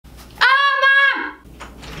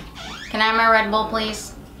Can I have my Red Bull,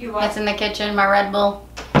 please? You what? It's in the kitchen, my Red Bull.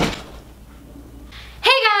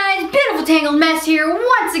 Hey guys, Beautiful Tangled Mess here,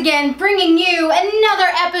 once again bringing you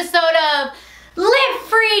another episode of Live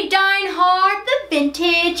Free, Dine Hard, the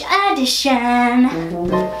Vintage Edition.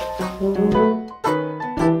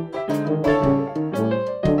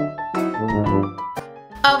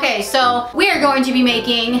 Okay, so we are going to be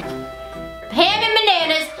making ham and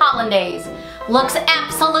bananas Hollandaise. Looks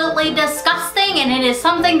absolutely disgusting, and it is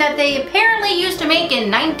something that they apparently used to make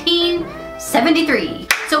in 1973.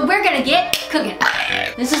 So we're gonna get cooking.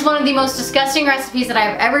 This is one of the most disgusting recipes that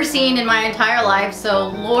I've ever seen in my entire life, so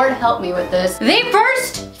Lord help me with this. The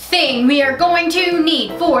first thing we are going to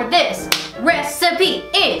need for this recipe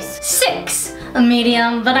is 6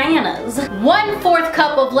 medium bananas, 1/4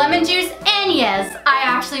 cup of lemon juice, and yes, I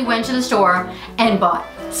actually went to the store and bought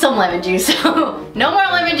some lemon juice. No more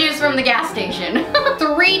lemon juice from the gas station.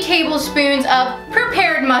 3 tablespoons of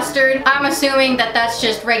prepared mustard. I'm assuming that that's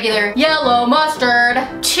just regular yellow mustard.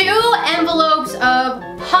 2 envelopes of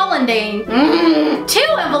Hollandaise.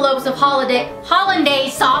 2 envelopes of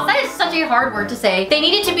Hollandaise sauce. That is such a hard word to say. They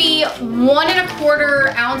needed to be 1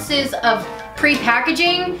 1/4 ounces of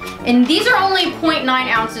pre-packaging, and these are only 0.9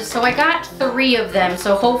 ounces, so I got 3 of them,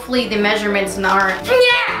 so hopefully the measurements aren't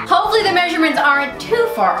too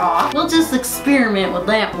far off. We'll just experiment with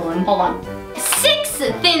that one. Hold on. 6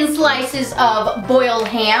 thin slices of boiled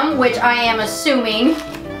ham, which I am assuming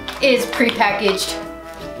is pre-packaged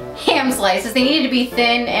ham slices. They needed to be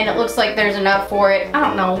thin, and it looks like there's enough for it. I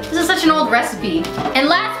don't know. This is such an old recipe. And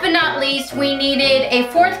last but not least, we needed a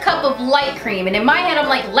 1/4 cup of light cream. And in my head, I'm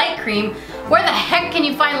like, light cream? Where the heck can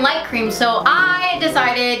you find light cream? So I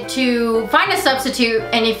decided to find a substitute,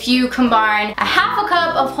 and if you combine a 1/2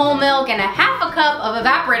 cup of whole milk and a 1/2 cup of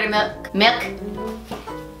evaporated milk,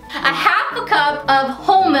 a 1/2 cup of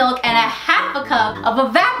whole milk and a 1/2 cup of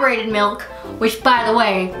evaporated milk, which by the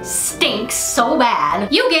way stinks so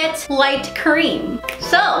bad, you get light cream.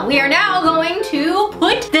 So we are now going to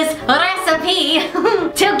put this recipe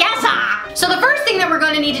together. So the first thing that we're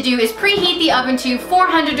going to need to do is preheat the oven to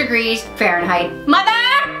 400 degrees Fahrenheit. Mother,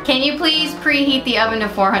 can you please preheat the oven to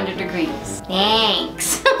 400 degrees?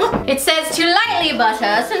 Thanks. It says to lightly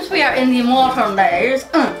butter, since we are in the modern days.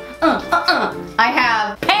 I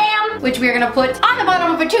have ham, which we are gonna put on the bottom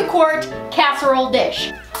of a 2-quart casserole dish.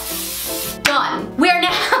 Done.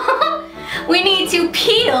 We need to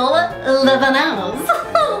peel the bananas.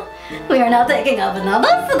 We are now taking our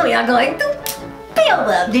bananas and we are going to peel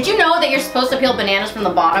them. Did you know that you're supposed to peel bananas from the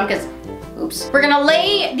bottom? Because, oops. We're gonna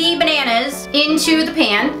lay the bananas into the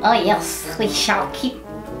pan. Oh yes, we shall keep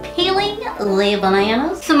peeling the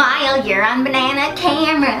bananas. Smile, you're on banana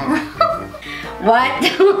camera. What?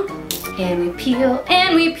 And we peel, and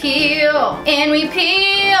we peel, and we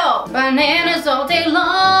peel. Bananas all day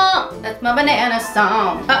long. That's my banana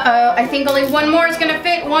song. Uh-oh, I think only one more is gonna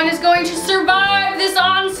fit. One is going to survive this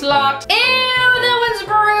onslaught. Ew, that one's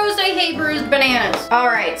bruised. I hate bruised bananas. All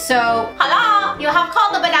right, so, hello, you have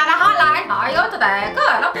called the banana hotline. How are you today?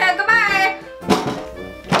 Good, okay, goodbye.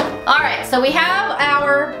 All right, so we have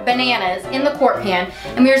our bananas in the quart pan,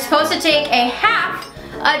 and we are supposed to take a 1/2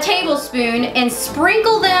 tablespoon and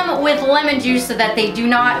sprinkle them with lemon juice so that they do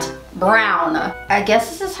not brown. I guess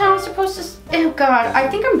this is how I'm supposed to, oh God, I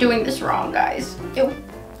think I'm doing this wrong, guys. Ew,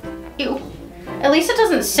 ew. At least it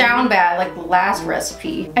doesn't sound bad like the last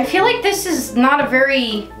recipe. I feel like this is not a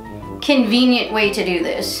very convenient way to do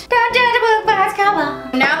this.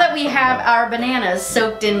 Now that we have our bananas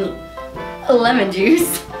soaked in lemon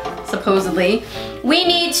juice, supposedly, we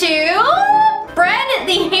need to spread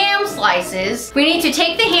the ham slices. We need to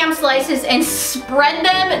take the ham slices and spread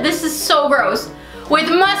them, this is so gross, with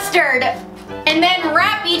mustard, and then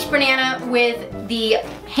wrap each banana with the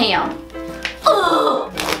ham. Ugh,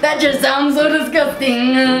 that just sounds so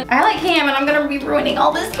disgusting. I like ham, and I'm gonna be ruining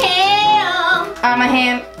all this ham. I'm a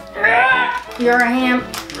ham. You're a ham.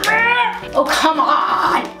 Oh, come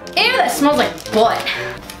on. Ew, that smells like butt.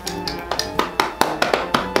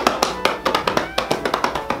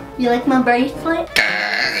 You like my bracelet?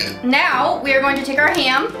 Now we are going to take our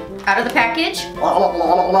ham out of the package.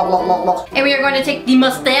 And we are going to take the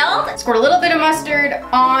mustard, squirt a little bit of mustard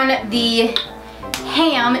on the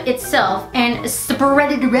ham itself and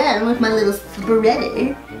spread it around with my little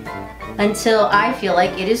spreader until I feel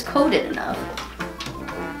like it is coated enough.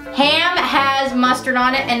 Ham has mustard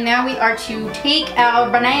on it, and now we are to take our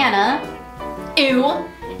banana, ew,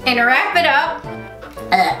 and wrap it up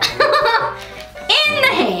in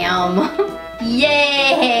the ham.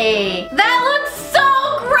 Yay! That looks so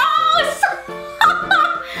gross!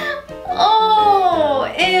 Oh,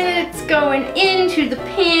 it's going into the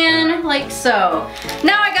pan like so.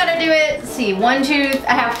 Now I gotta do it. Let's see, 1, 2,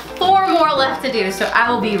 I have 4 more left to do, so I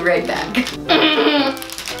will be right back.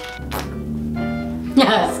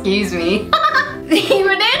 Excuse me. The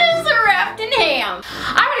bananas are wrapped in ham.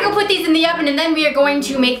 I'm gonna go put these in the oven and then we are going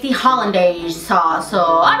to make the hollandaise sauce. So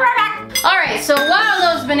I'll be right back. All right, so while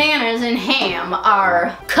those bananas and ham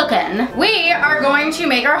are cooking, we are going to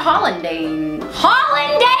make our hollandaise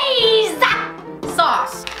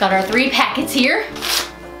sauce. Got our 3 packets here.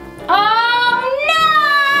 Oh no!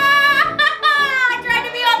 I tried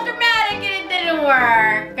to be all dramatic and it didn't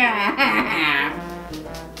work.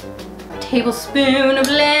 Tablespoon of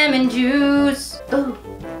lemon juice. Ooh,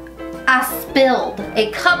 I spilled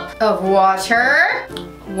a cup of water.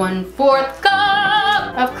 1/4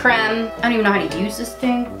 cup of creme. I don't even know how to use this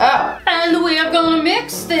thing. Oh, and we are gonna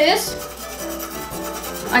mix this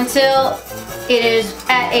until it is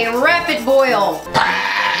at a rapid boil.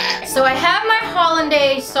 So I have my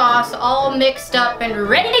hollandaise sauce all mixed up and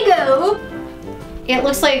ready to go. It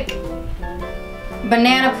looks like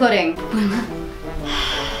banana pudding.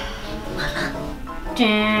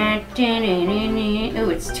 Oh,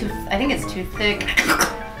 it's too, I think it's too thick.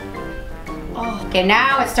 Oh, okay,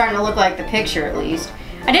 now it's starting to look like the picture at least.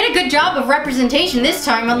 I did a good job of representation this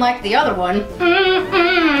time, unlike the other one.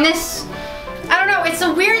 This, I don't know, it's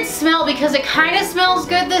a weird smell because it kind of smells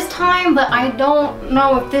good this time, but I don't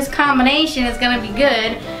know if this combination is gonna be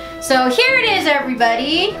good. So here it is,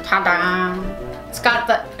 everybody. Ta-da! It's got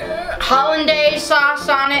the hollandaise sauce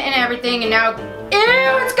on it and everything, and now,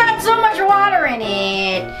 ew, it's got so much water in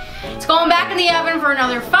it. It's going back in the oven for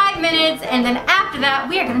another 5 minutes, and then after that,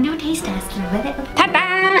 we are gonna do a taste test.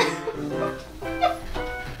 Ta-da!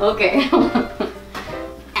 Okay.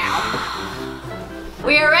 Ow.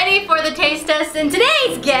 We are ready for the taste test, and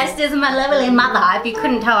today's guest is my lovely mother. If you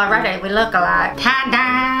couldn't tell already, we look alike.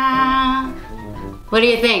 Ta-da! What do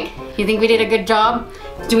you think? You think we did a good job?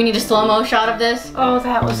 Do we need a slow-mo shot of this? Oh,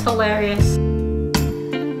 that was hilarious.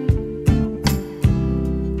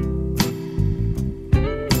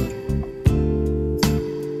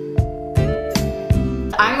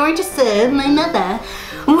 I'm going to serve my mother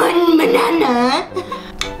 1 banana.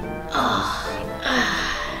 Oh,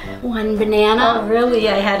 1 banana. Oh, really?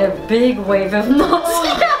 I had a big wave of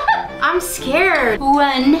nausea. I'm scared.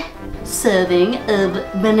 1 serving of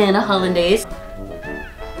banana hollandaise.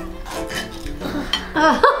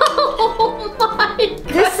 Oh my God.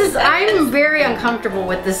 This is, I'm very uncomfortable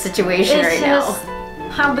with this situation right now.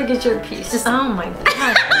 How big is your piece? Oh my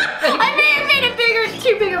God. I may have made it bigger,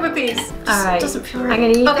 too big of a piece. All right. Doesn't feel right. I'm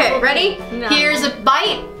gonna eat. Okay, ready? No. Here's a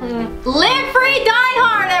bite. Live free, dine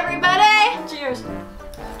hard, everybody. Cheers.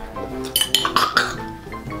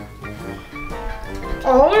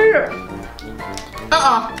 Oh yeah.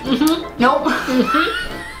 Nope.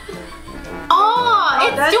 Oh,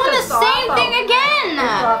 it's doing the same thing again.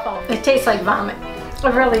 It's awful. It tastes like vomit.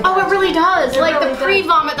 It really does. Oh, it really does. Like really the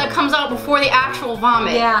pre-vomit that comes out before the actual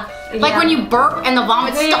vomit. Yeah. Like when you burp and the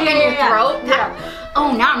vomit's stuck in your throat. Yeah.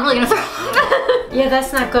 Oh, now I'm really gonna throw up. Yeah,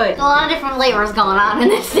 that's not good. A lot of different flavors going on in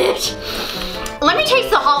this dish. Let me taste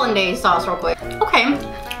the hollandaise sauce real quick. Okay.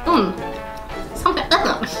 Something.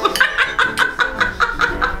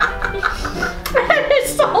 That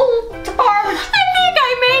is so tart. I think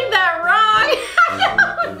I made that wrong. I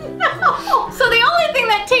don't know. So the only thing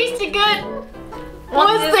that tasted good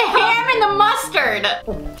was the ham and the mustard.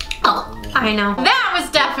 Oh. I know. That was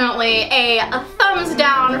definitely a thumbs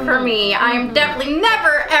down for me. I am definitely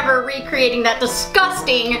never ever recreating that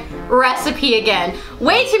disgusting recipe again.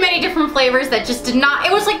 Way too many different flavors that just did not,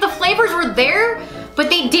 it was like the flavors were there, but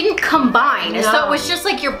they didn't combine. No. So it was just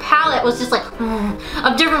like your palate was just like,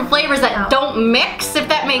 of different flavors that don't mix, if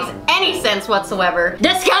that makes any sense whatsoever.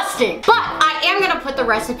 Disgusting. But I am gonna put the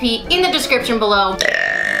recipe in the description below.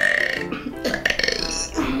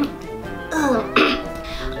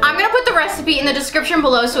 I'm gonna put the recipe in the description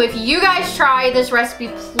below, so if you guys try this recipe,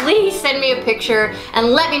 please send me a picture and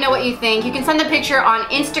let me know what you think. You can send the picture on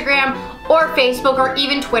Instagram or Facebook or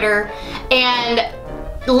even Twitter, and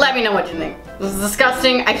let me know what you think. This is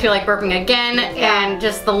disgusting. I feel like burping again, and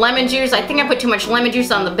just the lemon juice. I think I put too much lemon juice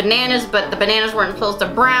on the bananas, but the bananas weren't supposed to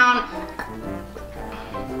brown.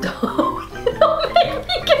 Don't make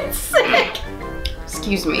me get sick.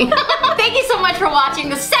 Excuse me. Thank you so much for watching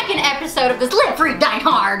the 2nd episode of this Live Free, Dine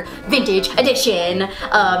Hard Vintage Edition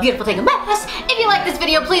of Beautiful Tangled Mess. If you like this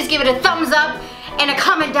video, please give it a thumbs up and a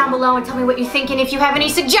comment down below and tell me what you think. And if you have any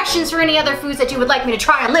suggestions for any other foods that you would like me to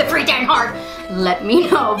try on Live Free, Dine Hard, let me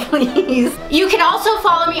know, please. You can also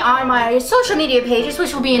follow me on my social media pages,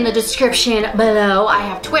 which will be in the description below. I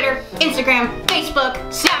have Twitter, Instagram, Facebook,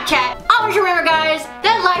 Snapchat. Always remember, guys,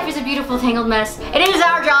 that life is a beautiful tangled mess. It is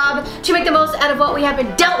our job to to make the most out of what we have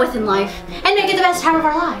been dealt with in life and make it the best time of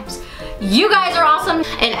our lives. You guys are awesome,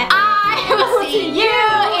 and I will see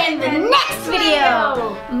you in the next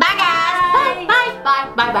video. Bye guys. Bye,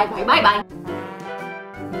 bye, bye, bye, bye, bye, bye, bye.